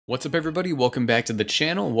What's up everybody, welcome back to the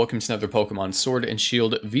channel, welcome to another Pokemon Sword and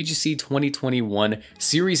Shield VGC 2021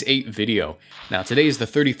 Series 8 video. Now today is the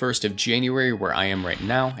 31st of January where I am right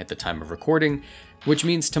now at the time of recording, which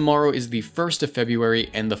means tomorrow is the 1st of February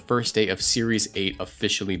and the first day of Series 8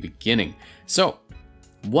 officially beginning. So,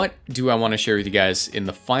 what do I want to share with you guys in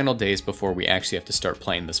the final days before we actually have to start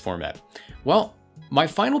playing this format? Well, my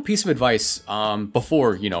final piece of advice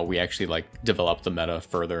before, we actually develop the meta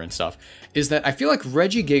further and stuff, is that I feel like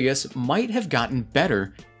REGIGIGAS might have gotten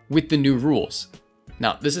better with the new rules.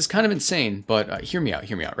 Now, this is kind of insane, but hear me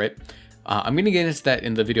out, right? I'm going to get into that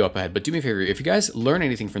in the video up ahead, but do me a favor, if you guys learn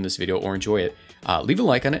anything from this video or enjoy it, leave a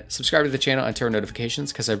like on it, subscribe to the channel, and turn on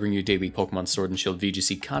notifications because I bring you daily Pokemon Sword and Shield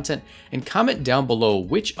VGC content, and comment down below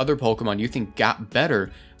which other Pokemon you think got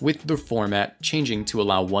better with the format changing to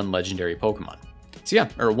allow one legendary Pokemon. So yeah,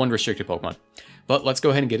 or one restricted Pokemon. But let's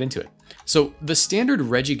go ahead and get into it. So the standard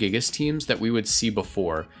REGIGIGAS teams that we would see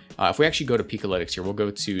before, if we actually go to Pikalytics here, we'll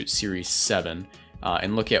go to Series 7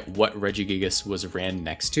 and look at what REGIGIGAS was ran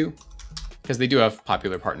next to, because they do have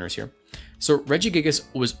popular partners here. So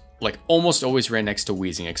REGIGIGAS was almost always ran next to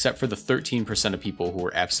Weezing, except for the 13% of people who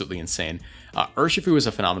were absolutely insane. Urshifu was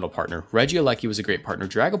a phenomenal partner. Regieleki was a great partner.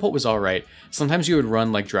 Dragapult was alright. Sometimes you would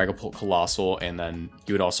run Dragapult Colossal, and then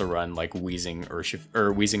you would also run Weezing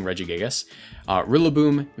Weezing REGIGIGAS.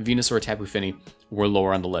 Rillaboom, Venusaur, Tapu Fini were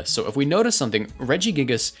lower on the list. So if we notice something,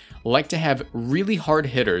 REGIGIGAS like to have really hard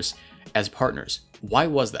hitters as partners. Why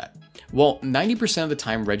was that? Well, 90% of the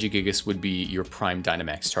time REGIGIGAS would be your prime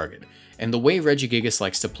Dynamax target. And the way REGIGIGAS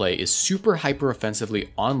likes to play is super hyper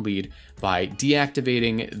offensively on lead by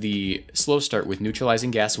deactivating the slow start with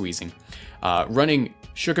neutralizing gas Weezing, running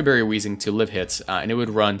Sugarberry Weezing to live hits, and it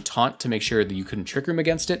would run Taunt to make sure that you couldn't Trick Room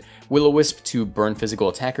against it, Will-O-Wisp to burn physical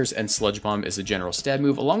attackers, and Sludge Bomb is a general stab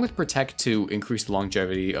move, along with Protect to increase the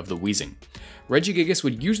longevity of the Weezing. REGIGIGAS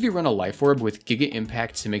would usually run a Life Orb with Giga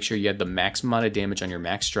Impact to make sure you had the maximum amount of damage on your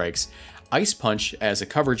max strikes, Ice Punch as a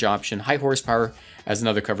coverage option, High Horsepower as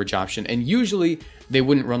another coverage option, and usually they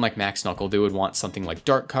wouldn't run Max Knuckle, they would want something like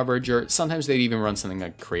Dark coverage, or sometimes they'd even run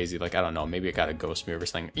something crazy, I don't know, maybe it got a Ghost move or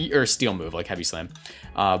something, or a Steel move like Heavy Slam.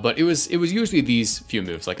 But it was usually these few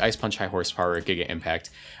moves, like Ice Punch, High Horsepower, Giga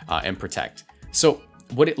Impact, and Protect. So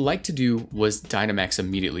what it liked to do was Dynamax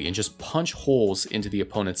immediately and just punch holes into the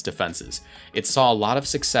opponent's defenses. It saw a lot of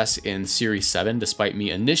success in Series 7, despite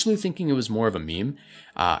me initially thinking it was more of a meme.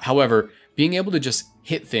 However, being able to just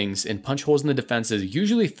hit things and punch holes in the defenses,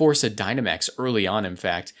 usually force a Dynamax early on, in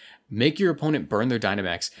fact, make your opponent burn their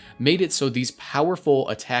Dynamax, made it so these powerful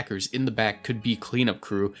attackers in the back could be cleanup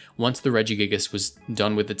crew once the REGIGIGAS was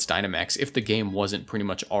done with its Dynamax, if the game wasn't pretty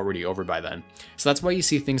much already over by then. So that's why you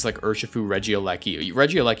see things like Urshifu, Regieleki.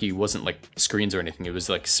 Regieleki wasn't screens or anything, it was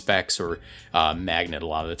Specs or Magnet a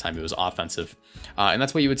lot of the time, it was offensive. And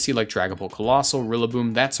that's why you would see Dragapult Colossal,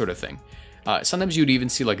 Rillaboom, that sort of thing. Sometimes you'd even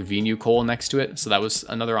see Venu Cole next to it, so that was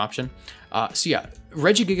another option. So yeah,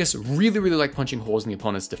 REGIGIGAS really liked punching holes in the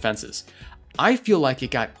opponent's defenses. I feel like it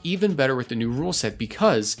got even better with the new rule set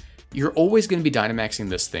because you're always going to be Dynamaxing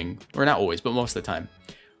this thing, or not always, but most of the time.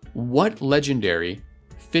 What legendary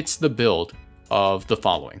fits the build of the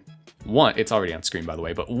following? One, it's already on screen by the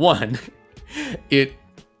way, but one, it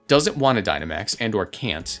doesn't want a Dynamax and or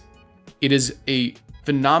can't. It is a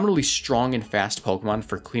phenomenally strong and fast Pokemon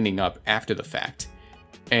for cleaning up after the fact,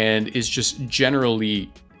 and is just generally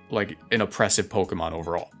an oppressive Pokemon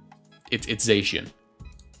overall. It's Zacian.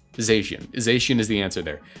 Zacian is the answer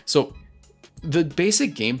there. So the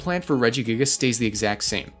basic game plan for REGIGIGAS stays the exact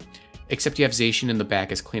same, except you have Zacian in the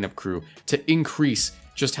back as cleanup crew to increase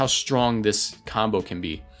just how strong this combo can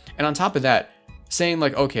be. And on top of that, saying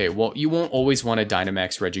okay, well, you won't always want to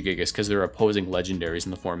Dynamax REGIGIGAS because they're opposing legendaries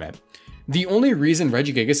in the format. The only reason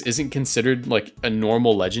REGIGIGAS isn't considered a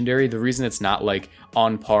normal legendary, the reason it's not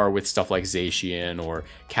on par with stuff like Zacian or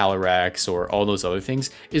Calyrex or all those other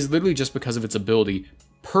things, is literally just because of its ability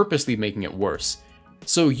purposely making it worse.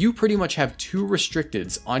 So you pretty much have two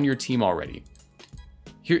restricteds on your team already.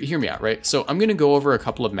 Hear me out, right? So I'm going to go over a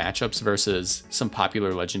couple of matchups versus some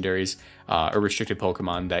popular legendaries or restricted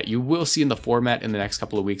Pokemon that you will see in the format in the next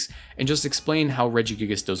couple of weeks, and just explain how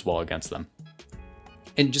REGIGIGAS does well against them.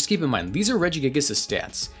 And just keep in mind, these are REGIGIGAS'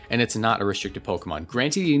 stats, and it's not a restricted Pokemon.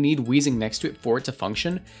 Granted, you need Weezing next to it for it to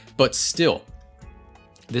function, but still,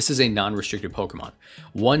 this is a non-restricted Pokemon.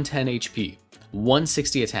 110 HP,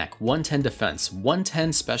 160 attack, 110 defense,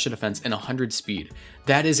 110 special defense, and 100 speed.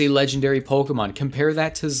 That is a legendary Pokemon. Compare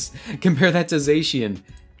that to Zacian.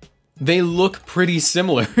 They look pretty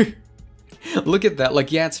similar. Look at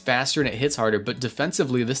that. Yeah, it's faster and it hits harder, but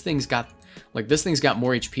defensively, this thing's got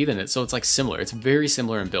more HP than it, so it's similar. It's very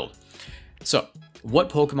similar in build. So what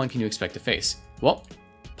Pokemon can you expect to face? Well,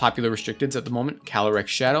 popular restricteds at the moment: Calyrex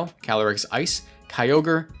Shadow, Calyrex Ice,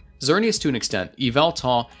 Kyogre, Xerneas to an extent,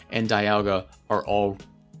 Yveltal, and Dialga are all,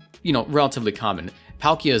 relatively common.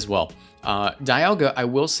 Palkia as well. Dialga, I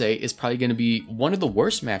will say, is probably going to be one of the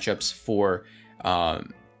worst matchups for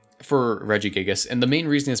Regigigas, and the main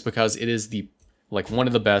reason is because it is one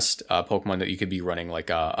of the best Pokemon that you could be running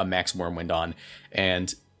like a Max Wormwind on,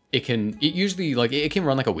 and it can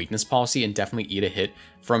run like a weakness policy and definitely eat a hit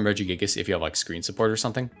from Regigigas if you have like screen support or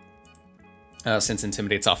something. Since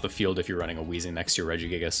Intimidate's off the field if you're running a Weezing next to your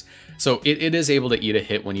Regigigas. So it is able to eat a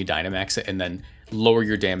hit when you Dynamax it and then lower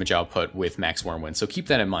your damage output with Max Wormwind. So keep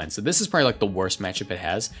that in mind. So this is probably like the worst matchup it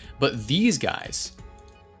has. But these guys,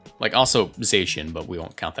 like also ZACIAN, but we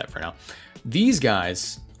won't count that for now. These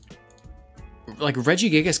guys, like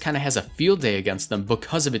Regigigas kind of has a field day against them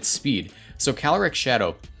because of its speed. So Calyrex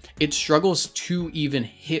Shadow, it struggles to even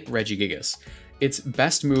hit Regigigas. Its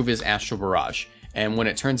best move is Astral Barrage. And when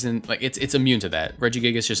it turns in, like, it's immune to that.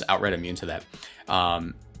 Regigigas is just outright immune to that.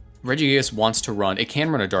 Regigigas wants to run, it can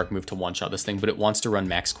run a dark move to one-shot this thing, but it wants to run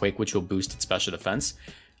Max Quake, which will boost its special defense.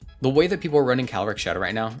 The way that people are running Calyrex Shadow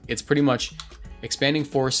right now, it's pretty much Expanding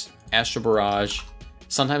Force, Astral Barrage,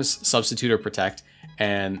 sometimes Substitute or Protect,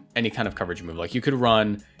 and any kind of coverage move. Like, you could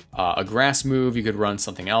run a Grass move, you could run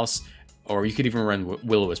something else, or you could even run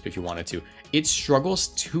Will-O-Wisp if you wanted to. It struggles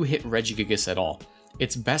to hit Regigigas at all.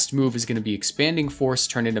 Its best move is going to be Expanding Force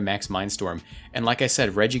turned into Max Mindstorm. And like I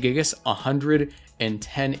said, Regigigas,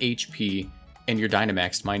 110 HP, and you're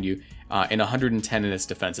Dynamaxed, mind you, and 110 in its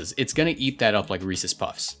defenses. It's going to eat that up like Reese's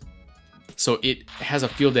Puffs. So it has a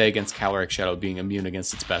field day against Calyrex Shadow being immune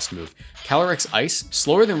against its best move. Calyrex Ice,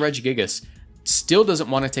 slower than Regigigas, still doesn't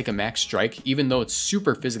want to take a Max Strike, even though it's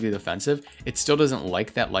super physically defensive. It still doesn't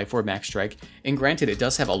like that Life Orb Max Strike. And granted, it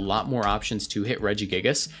does have a lot more options to hit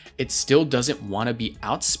Regigigas. It still doesn't want to be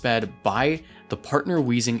outsped by the partner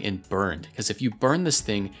Weezing and burned. Because if you burn this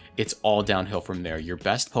thing, it's all downhill from there. Your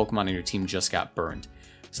best Pokemon on your team just got burned.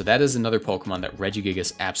 So that is another Pokemon that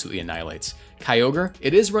Regigigas absolutely annihilates. Kyogre,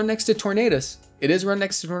 it is run next to Tornadus.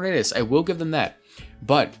 I will give them that.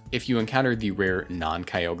 But if you encounter the rare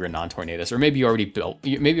non-Kyogre, non-Tornadus, or maybe you already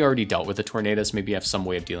dealt with a Tornadus, maybe you have some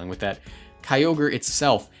way of dealing with that, Kyogre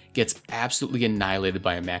itself gets absolutely annihilated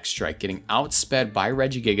by a Max Strike, getting outsped by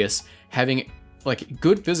Regigigas, having like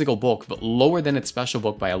good physical bulk, but lower than its special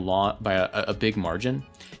bulk by a big margin.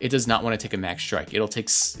 It does not want to take a Max Strike. It'll take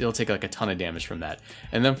like a ton of damage from that.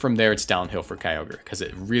 And then from there, it's downhill for Kyogre, because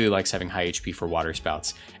it really likes having high HP for Water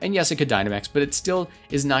Spouts. And yes, it could Dynamax, but it still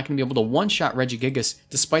is not going to be able to one-shot Regigigas,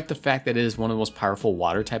 despite the fact that it is one of the most powerful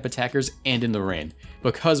Water-type attackers and in the rain,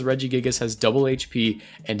 because Regigigas has double HP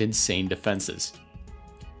and insane defenses.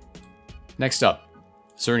 Next up,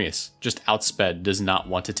 Xerneas, just outsped, does not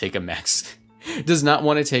want to take a Max... does not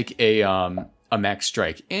want to take a Max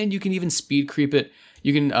Strike. And you can even speed creep it.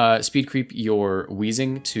 You can speed creep your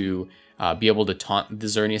Weezing to be able to taunt the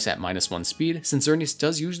Xerneas at -1 speed. Since Xerneas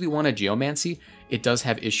does usually want a Geomancy, it does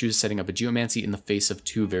have issues setting up a Geomancy in the face of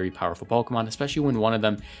two very powerful Pokemon, especially when one of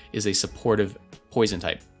them is a supportive Poison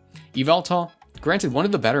type. Yveltal, granted, one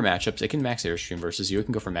of the better matchups, it can Max Airstream versus you, it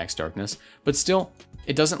can go for Max Darkness, but still,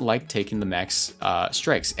 it doesn't like taking the Max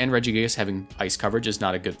Strikes, and Regigigas having Ice coverage is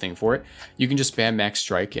not a good thing for it. You can just spam Max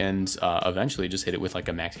Strike and eventually just hit it with like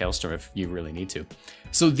a Max Hailstorm if you really need to.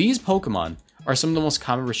 So these Pokemon are some of the most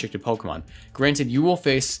common restricted Pokemon. Granted, you will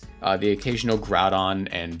face the occasional Groudon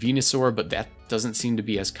and Venusaur, but that doesn't seem to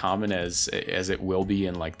be as common as it will be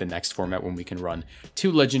in like the next format when we can run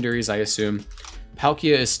 2 legendaries, I assume.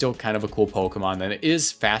 Palkia is still kind of a cool Pokemon, and it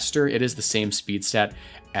is faster. It is the same speed stat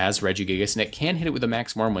as Regigigas, and it can hit it with a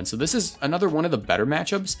Max Wormwind. So this is another one of the better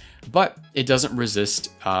matchups, but it doesn't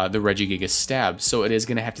resist the Regigigas stab, so it is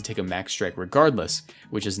going to have to take a Max Strike regardless,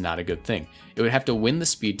 which is not a good thing. It would have to win the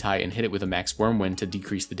speed tie and hit it with a Max Wormwind to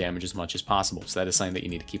decrease the damage as much as possible, so that is something that you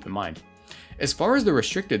need to keep in mind. As far as the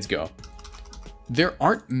restricteds go, there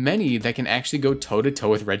aren't many that can actually go toe-to-toe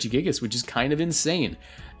with Regigigas, which is kind of insane.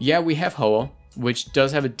 Yeah, we have Ho-Oh, which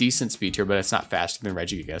does have a decent speed tier, but it's not faster than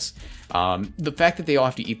Regigigas. The fact that they all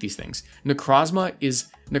have to eat these things. Necrozma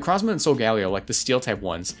and Solgaleo, like the Steel-type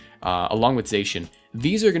ones, along with ZACIAN,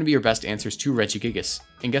 these are going to be your best answers to Regigigas.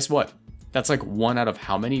 And guess what? That's like 1 out of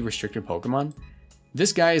how many restricted Pokemon?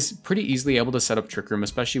 This guy is pretty easily able to set up Trick Room,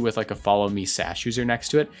 especially with like a Follow Me Sash user next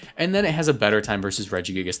to it, and then it has a better time versus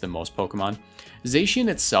Regigigas than most Pokemon. ZACIAN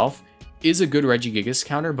itself is a good Regigigas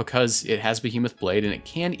counter because it has Behemoth Blade and it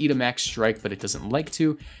can eat a Max Strike, but it doesn't like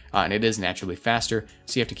to, and it is naturally faster,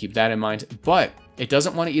 so you have to keep that in mind. But it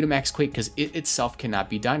doesn't want to eat a Max Quake because it itself cannot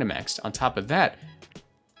be Dynamaxed. On top of that,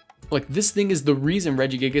 Like, this thing is the reason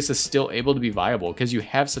Regigigas is still able to be viable, because you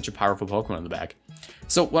have such a powerful Pokemon in the back.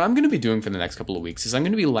 So what I'm going to be doing for the next couple of weeks is I'm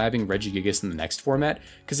going to be labbing Regigigas in the next format,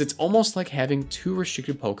 because it's almost like having 2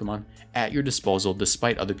 restricted Pokemon at your disposal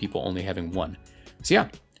despite other people only having 1. So yeah,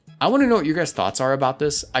 I want to know what your guys' thoughts are about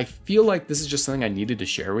this. I feel like this is just something I needed to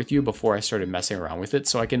share with you before I started messing around with it,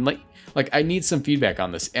 so I can like I need some feedback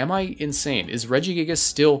on this. Am I insane? Is Regigigas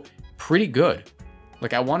still pretty good?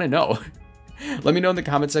 Like, I want to know. Let me know in the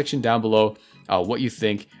comment section down below what you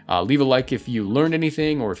think. Leave a like if you learned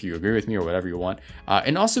anything or if you agree with me or whatever you want.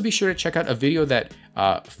 And also be sure to check out a video that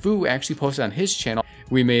Fu actually posted on his channel.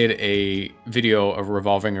 We made a video of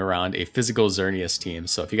revolving around a physical Xerneas team.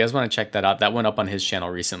 So if you guys want to check that out, that went up on his channel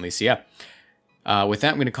recently. So yeah, with that,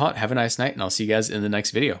 I'm going to call it. Have a nice night, and I'll see you guys in the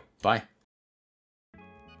next video. Bye.